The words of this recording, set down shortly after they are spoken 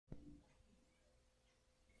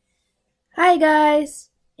Hi guys!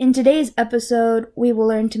 In today's episode, we will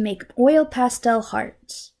learn to make oil pastel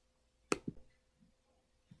hearts.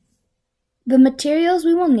 The materials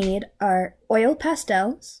we will need are oil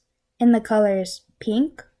pastels in the colors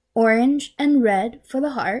pink, orange, and red for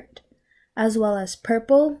the heart, as well as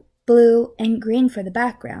purple, blue, and green for the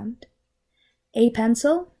background, a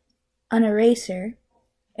pencil, an eraser,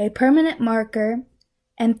 a permanent marker,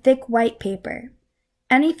 and thick white paper.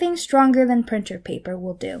 Anything stronger than printer paper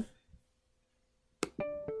will do.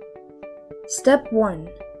 Step 1.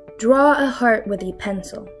 Draw a heart with a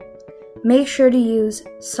pencil. Make sure to use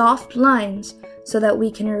soft lines so that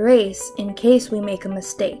we can erase in case we make a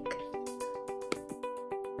mistake.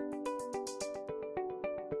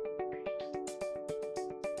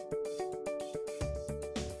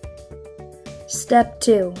 Step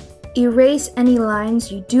 2. Erase any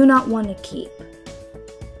lines you do not want to keep.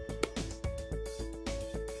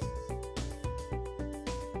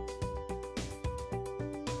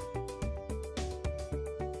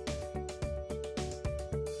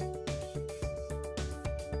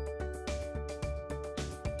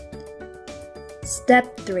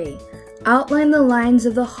 Step 3. Outline the lines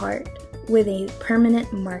of the heart with a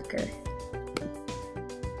permanent marker.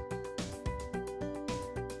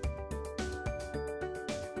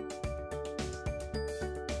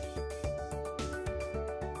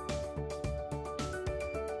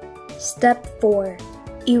 Step 4.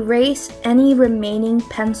 Erase any remaining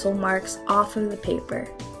pencil marks off of the paper.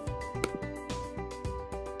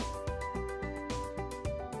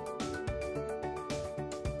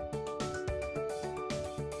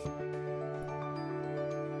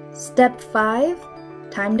 Step 5.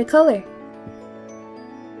 Time to color.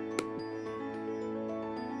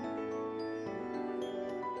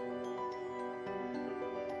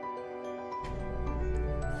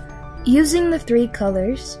 Using the three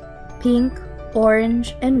colors, pink,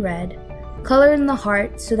 orange, and red, color in the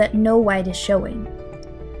heart so that no white is showing.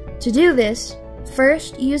 To do this,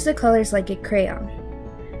 first use the colors like a crayon.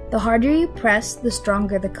 The harder you press, the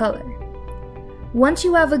stronger the color. Once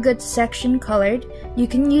you have a good section colored, you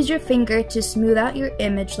can use your finger to smooth out your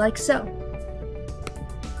image like so.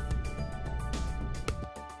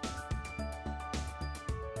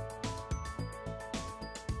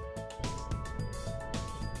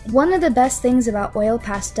 One of the best things about oil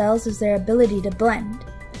pastels is their ability to blend.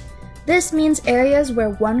 This means areas where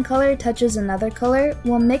one color touches another color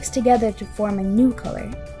will mix together to form a new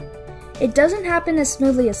color. It doesn't happen as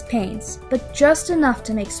smoothly as paints, but just enough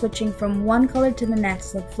to make switching from one color to the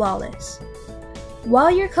next look flawless.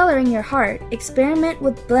 While you're coloring your heart, experiment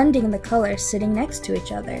with blending the colors sitting next to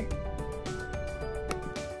each other.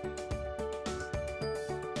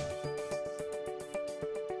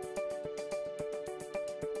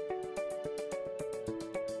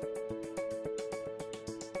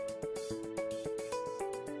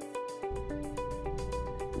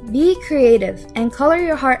 Be creative and color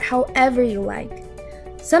your heart however you like.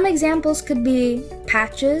 Some examples could be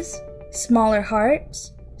patches, smaller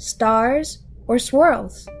hearts, stars, or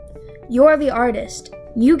swirls. You're the artist.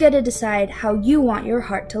 You get to decide how you want your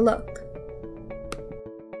heart to look.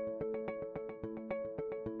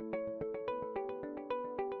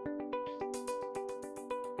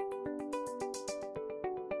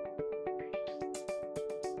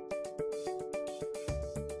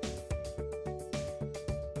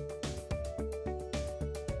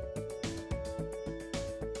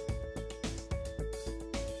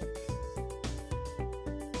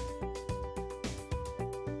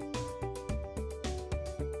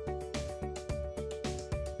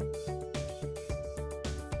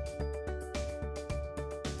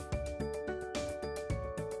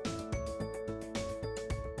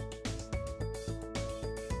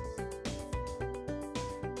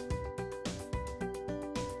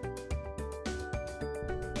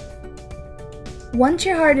 Once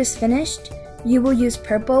your heart is finished, you will use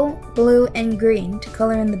purple, blue, and green to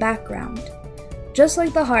color in the background. Just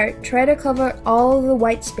like the heart, try to cover all the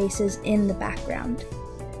white spaces in the background.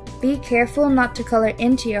 Be careful not to color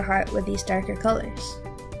into your heart with these darker colors.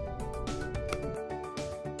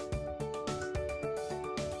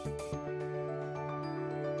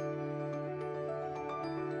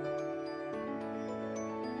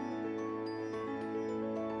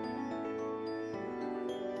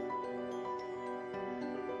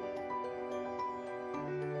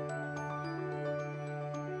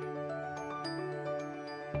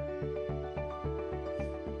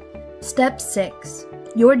 Step 6.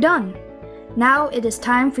 You're done. Now it is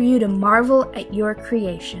time for you to marvel at your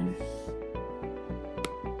creation.